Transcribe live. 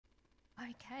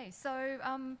Okay, so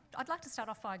I'd like to start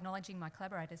off by acknowledging my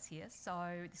collaborators here. So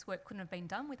this work couldn't have been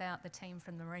done without the team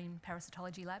from the Marine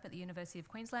Parasitology Lab at the University of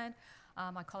Queensland,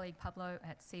 my colleague Pablo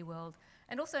at SeaWorld,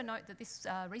 and also note that this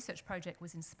research project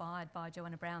was inspired by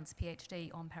Joanna Brown's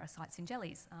PhD on parasites in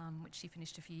jellies, which she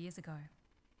finished a few years ago.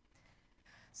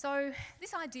 So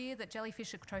this idea that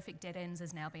jellyfish are trophic dead ends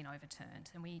has now been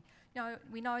overturned, and we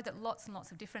know that lots and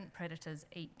lots of different predators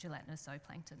eat gelatinous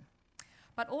zooplankton.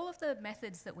 But all of the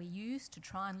methods that we use to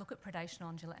try and look at predation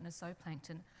on gelatinous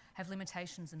zooplankton have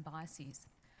limitations and biases.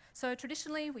 So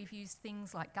traditionally, we've used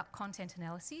things like gut content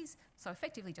analyses, so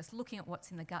effectively just looking at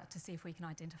what's in the gut to see if we can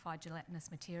identify gelatinous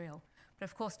material. But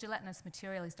of course, gelatinous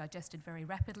material is digested very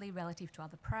rapidly relative to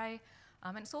other prey,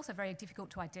 and it's also very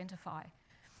difficult to identify.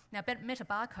 Now,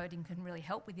 metabarcoding can really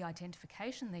help with the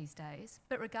identification these days,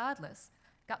 but regardless,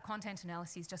 gut content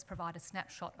analyses just provide a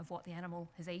snapshot of what the animal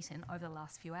has eaten over the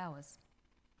last few hours.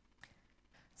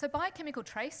 So biochemical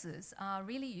traces are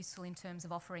really useful in terms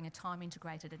of offering a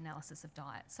time-integrated analysis of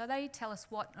diet. So they tell us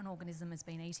what an organism has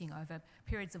been eating over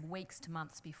periods of weeks to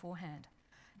months beforehand.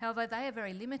 However, they are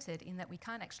very limited in that we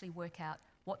can't actually work out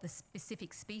what the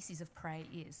specific species of prey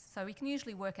is. So we can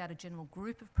usually work out a general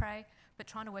group of prey, but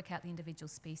trying to work out the individual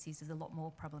species is a lot more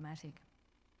problematic.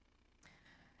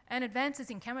 And advances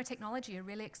in camera technology are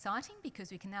really exciting because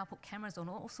we can now put cameras on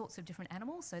all sorts of different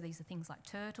animals. So these are things like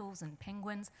turtles and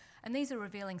penguins, and these are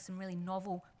revealing some really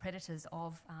novel predators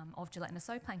of gelatinous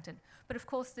zooplankton. But of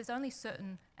course, there's only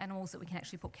certain animals that we can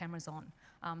actually put cameras on.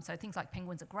 So things like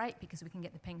penguins are great because we can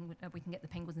get the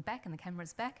penguins back and the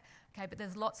cameras back. Okay, but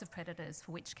there's lots of predators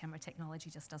for which camera technology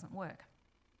just doesn't work.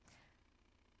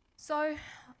 So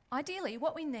ideally,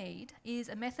 what we need is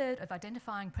a method of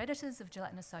identifying predators of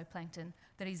gelatinous zooplankton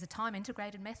that is a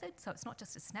time-integrated method, so it's not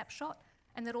just a snapshot,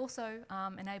 and that also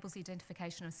enables the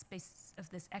identification of this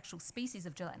actual species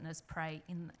of gelatinous prey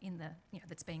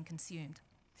that's being consumed.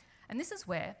 And this is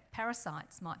where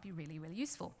parasites might be really, really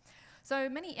useful. So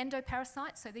many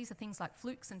endoparasites, so these are things like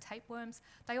flukes and tapeworms,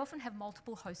 they often have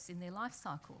multiple hosts in their life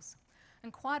cycles.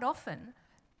 And quite often,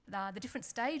 the different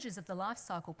stages of the life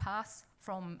cycle pass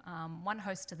from one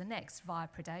host to the next via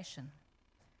predation.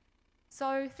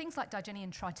 So things like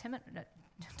Digenean trematodes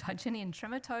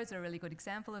are a really good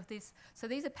example of this. So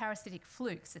these are parasitic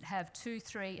flukes that have 2,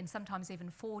 3, and sometimes even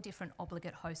 4 different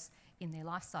obligate hosts in their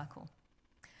life cycle.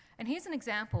 And here's an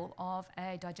example of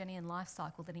a Digenean life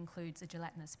cycle that includes a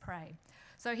gelatinous prey.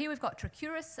 So here we've got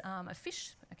Trichuris, a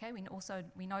fish. Okay, we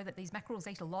know that these mackerels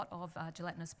eat a lot of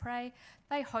gelatinous prey.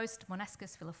 They host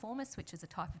Monascus filiformis, which is a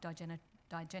type of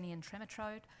Digenean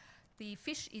trematode. The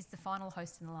fish is the final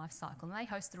host in the life cycle, and they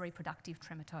host the reproductive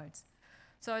trematodes.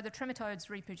 So the trematodes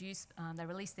reproduce, they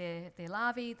release their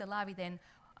larvae. The larvae then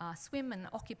swim and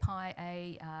occupy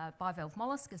a bivalve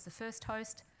mollusk as the first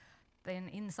host. Then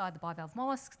inside the bivalve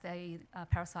mollusks, the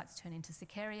parasites turn into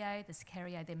Cercariae. The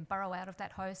Cercariae then burrow out of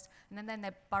that host, and then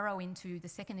they burrow into the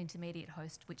second intermediate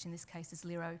host, which in this case is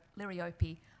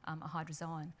Liriope, a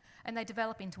hydrozoan. And they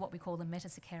develop into what we call the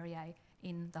metacercariae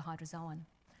in the hydrozoan.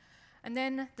 And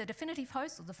then the definitive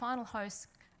host, or the final host,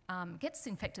 gets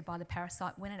infected by the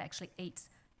parasite when it actually eats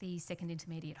the second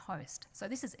intermediate host. So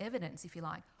this is evidence, if you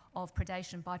like, of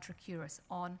predation by Trichuris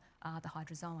on the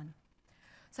hydrozoan.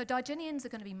 So Digeneans are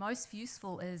going to be most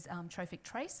useful as trophic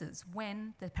tracers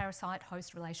when the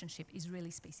parasite-host relationship is really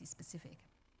species-specific.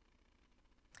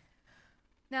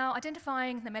 Now,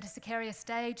 identifying the metacercaria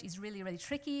stage is really, really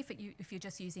tricky if you're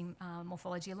just using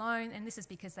morphology alone, and this is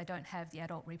because they don't have the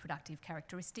adult reproductive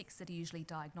characteristics that are usually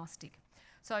diagnostic.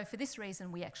 So for this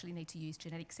reason, we actually need to use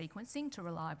genetic sequencing to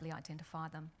reliably identify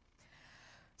them.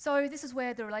 So this is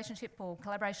where the relationship or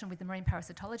collaboration with the Marine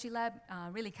Parasitology Lab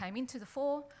really came into the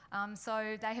fore.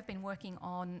 So they have been working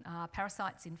on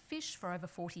parasites in fish for over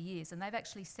 40 years, and they've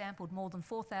actually sampled more than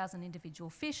 4,000 individual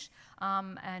fish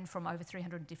and from over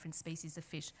 300 different species of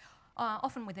fish,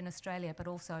 often within Australia, but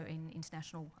also in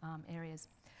international areas.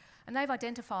 And they've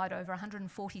identified over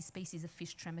 140 species of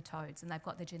fish trematodes, and they've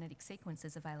got their genetic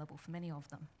sequences available for many of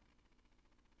them.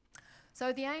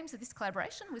 So the aims of this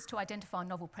collaboration was to identify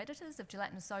novel predators of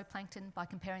gelatinous zooplankton by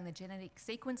comparing the genetic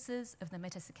sequences of the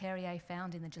metacercariae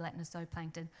found in the gelatinous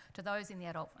zooplankton to those in the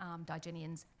adult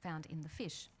Digeneans found in the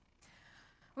fish.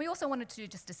 We also wanted to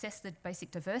just assess the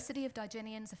basic diversity of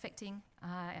Digeneans infecting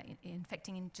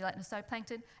in gelatinous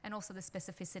zooplankton, and also the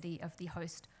specificity of the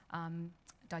host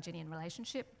Digenean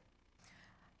relationship.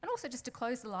 And also just to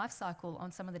close the life cycle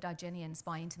on some of the Digeneans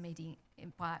by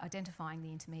identifying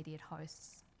the intermediate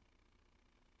hosts.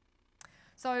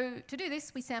 So to do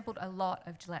this, we sampled a lot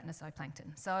of gelatinous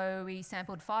zooplankton. So we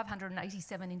sampled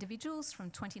 587 individuals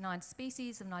from 29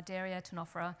 species of Cnidaria,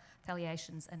 Ctenophora,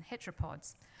 Thaliaceans and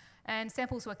heteropods. And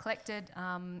samples were collected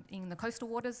in the coastal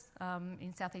waters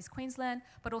in southeast Queensland,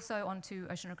 but also onto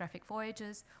oceanographic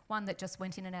voyages, one that just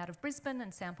went in and out of Brisbane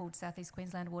and sampled southeast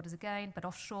Queensland waters again, but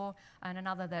offshore, and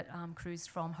another that cruised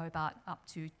from Hobart up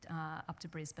to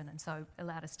Brisbane, and so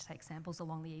allowed us to take samples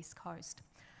along the east coast.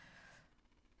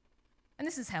 And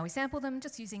this is how we sample them,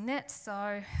 just using nets,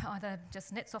 so either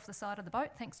just nets off the side of the boat,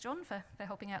 thanks John for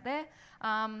helping out there.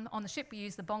 On the ship we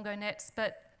use the bongo nets,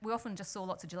 but we often just saw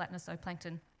lots of gelatinous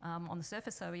zooplankton on the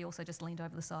surface, so we also just leaned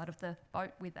over the side of the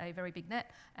boat with a very big net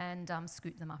and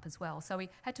scooped them up as well. So we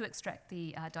had to extract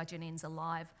the digeneans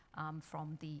alive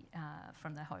from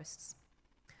the hosts.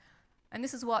 And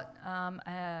this is what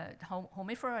a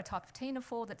Hormifera, a type of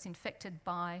ctenophore that's infected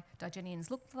by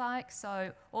digeneans look like.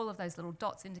 So all of those little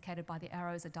dots indicated by the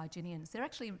arrows are digeneans. They're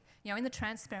actually, in the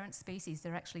transparent species,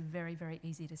 they're actually very, very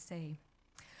easy to see.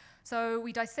 So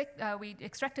we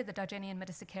extracted the Digenian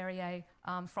Metasecariae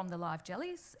from the live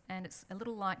jellies, and it's a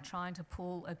little like trying to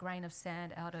pull a grain of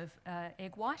sand out of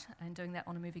egg white, and doing that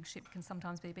on a moving ship can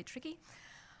sometimes be a bit tricky.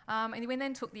 And we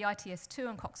then took the ITS2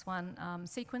 and COX1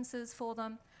 sequences for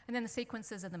them, and then the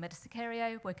sequences of the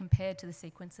Metasecariae were compared to the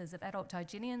sequences of adult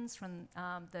Digenians from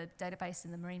the database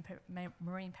in the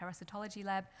Marine Parasitology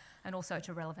Lab, and also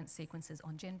to relevant sequences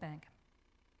on GenBank.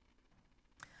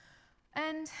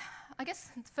 And I guess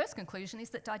the first conclusion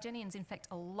is that digenians infect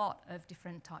a lot of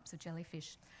different types of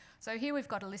jellyfish. So here we've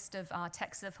got a list of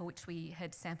taxa for which we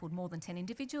had sampled more than 10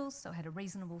 individuals, so had a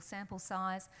reasonable sample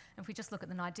size. And if we just look at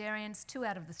the cnidarians, 2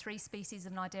 out of the 3 species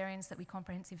of cnidarians that we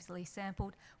comprehensively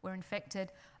sampled were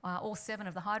infected. All 7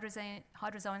 of the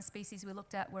hydrozoan species we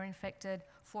looked at were infected.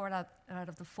 4 out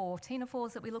of the 4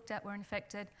 ctenophores that we looked at were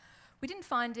infected. We didn't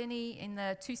find any in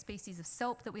the 2 species of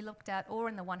kelp that we looked at, or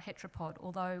in the 1 heteropod,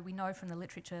 although we know from the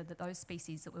literature that those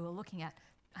species that we were looking at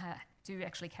do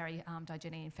actually carry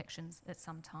digenian infections at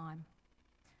some time.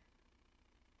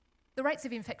 The rates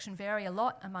of infection vary a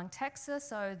lot among taxa,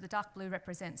 so the dark blue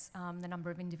represents the number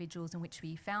of individuals in which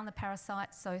we found the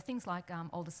parasites. So things like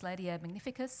Oldersladia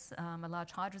magnificus, a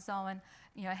large hydrozoan,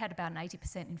 had about an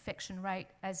 80% infection rate,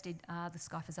 as did the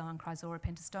Scyphozoan Chrysora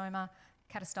pentastoma.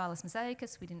 Catastylus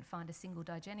mosaicus, we didn't find a single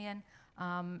digenian,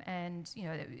 and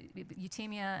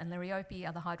Eutemia and Liriope,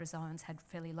 other hydrozoans, had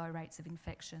fairly low rates of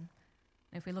infection.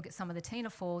 And if we look at some of the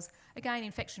ctenophores, again,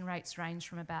 infection rates range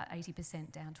from about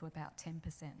 80% down to about 10%.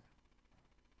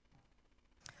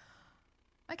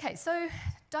 Okay, so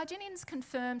digenians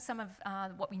confirm some of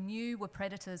what we knew were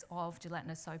predators of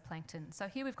gelatinous zooplankton. So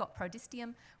here we've got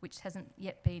Prodistium, which hasn't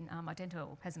yet been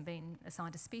hasn't been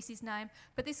assigned a species name,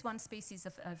 but this one species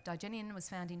of digenian was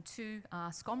found in 2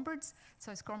 scombrids.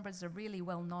 So scombrids are really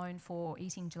well known for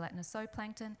eating gelatinous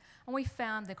zooplankton, and we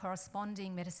found the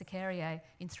corresponding Metasecariae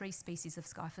in 3 species of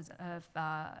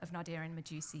cnidarian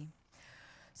medusae.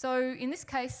 So in this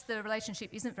case, the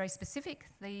relationship isn't very specific.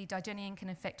 The digenian can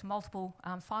infect multiple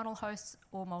final hosts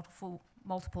or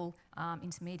multiple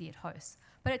intermediate hosts.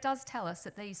 But it does tell us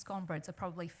that these scombrids are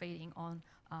probably feeding on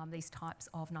these types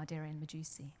of cnidarian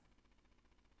medusae.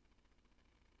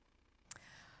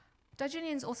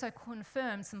 Digenians also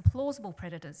confirm some plausible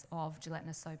predators of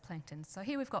gelatinous zooplankton. So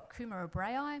here we've got Kumara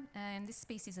braei, and this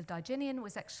species of digenian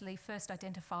was actually first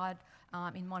identified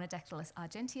in Monodactylus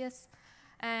argenteus.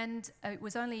 And it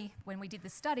was only when we did the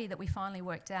study that we finally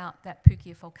worked out that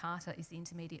Pukia fulcata is the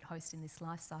intermediate host in this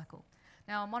life cycle.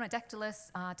 Now,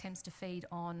 Monodactylus tends to feed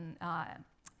on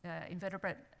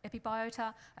invertebrate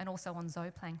epibiota and also on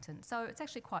zooplankton. So it's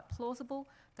actually quite plausible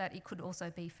that it could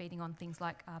also be feeding on things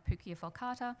like Pukia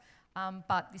fulcata,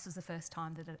 but this was the first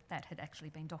time that that had actually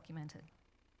been documented.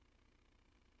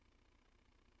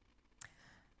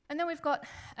 And then we've got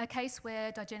a case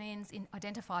where digenians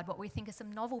identified what we think are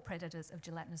some novel predators of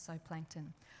gelatinous zooplankton.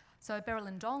 So Beryl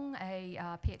Dong, a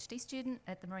PhD student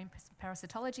at the Marine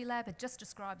Parasitology Lab, had just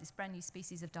described this brand new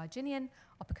species of digenian,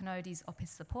 Opicanodes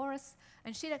opistheporus,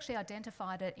 and she'd actually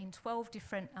identified it in 12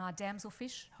 different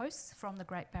damselfish hosts from the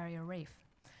Great Barrier Reef.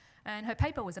 And her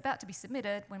paper was about to be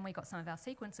submitted when we got some of our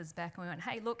sequences back, and we went,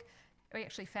 hey, look, we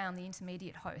actually found the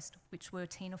intermediate host, which were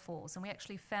ctenophores, and we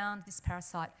actually found this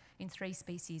parasite in 3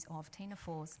 species of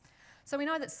ctenophores. So we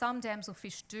know that some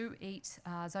damselfish do eat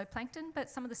zooplankton, but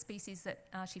some of the species that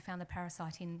she found the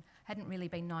parasite in hadn't really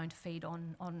been known to feed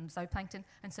on zooplankton,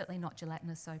 and certainly not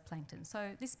gelatinous zooplankton. So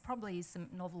this probably is some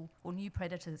novel or new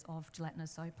predators of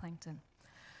gelatinous zooplankton.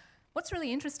 What's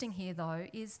really interesting here, though,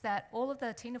 is that all of the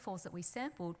ctenophores that we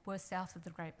sampled were south of the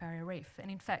Great Barrier Reef. And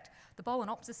in fact, the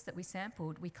Bolenopsis that we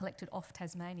sampled, we collected off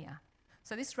Tasmania.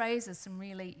 So this raises some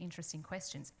really interesting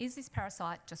questions. Is this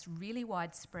parasite just really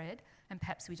widespread, and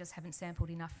perhaps we just haven't sampled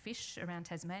enough fish around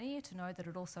Tasmania to know that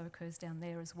it also occurs down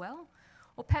there as well?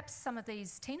 Or perhaps some of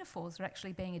these ctenophores are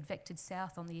actually being advected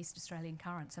south on the East Australian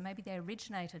current. So maybe they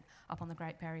originated up on the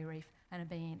Great Barrier Reef and are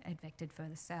being advected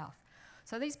further south.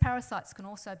 So these parasites can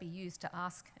also be used to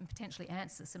ask and potentially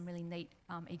answer some really neat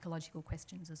ecological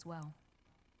questions as well.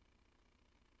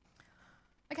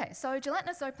 Okay, so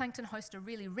gelatinous zooplankton host a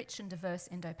really rich and diverse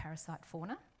endoparasite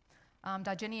fauna.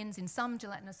 Digeneans in some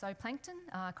gelatinous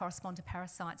zooplankton correspond to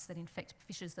parasites that infect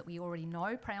fishes that we already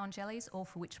know prey on jellies or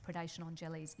for which predation on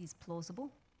jellies is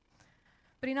plausible.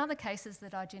 But in other cases, the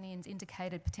digeneans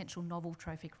indicated potential novel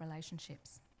trophic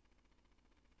relationships.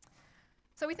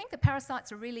 So we think that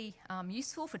parasites are really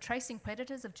useful for tracing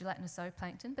predators of gelatinous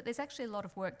zooplankton, but there's actually a lot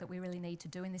of work that we really need to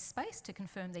do in this space to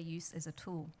confirm their use as a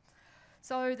tool.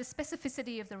 So the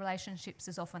specificity of the relationships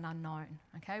is often unknown,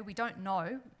 okay? We don't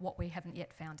know what we haven't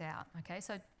yet found out, okay?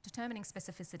 So determining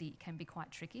specificity can be quite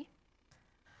tricky.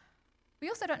 We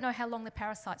also don't know how long the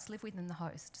parasites live within the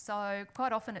host. So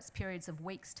quite often it's periods of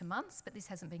weeks to months, but this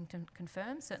hasn't been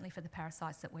confirmed, certainly for the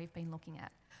parasites that we've been looking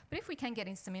at. But if we can get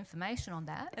in some information on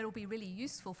that, it'll be really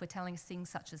useful for telling us things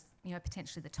such as,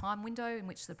 potentially the time window in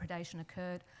which the predation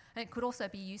occurred. And it could also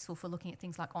be useful for looking at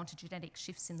things like ontogenetic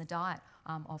shifts in the diet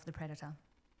of the predator.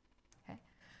 Okay?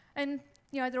 And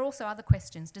there are also other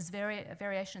questions. Does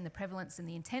variation in the prevalence and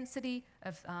the intensity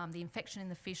of the infection in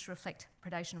the fish reflect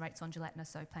predation rates on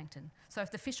gelatinous zooplankton? So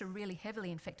if the fish are really heavily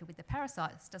infected with the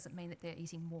parasites, does it mean that they're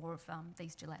eating more of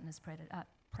these gelatinous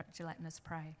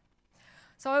prey?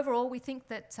 So overall, we think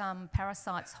that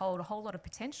parasites hold a whole lot of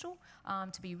potential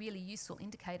to be really useful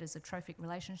indicators of trophic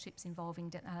relationships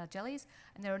involving jellies,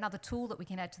 and they're another tool that we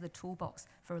can add to the toolbox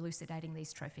for elucidating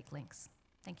these trophic links.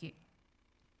 Thank you.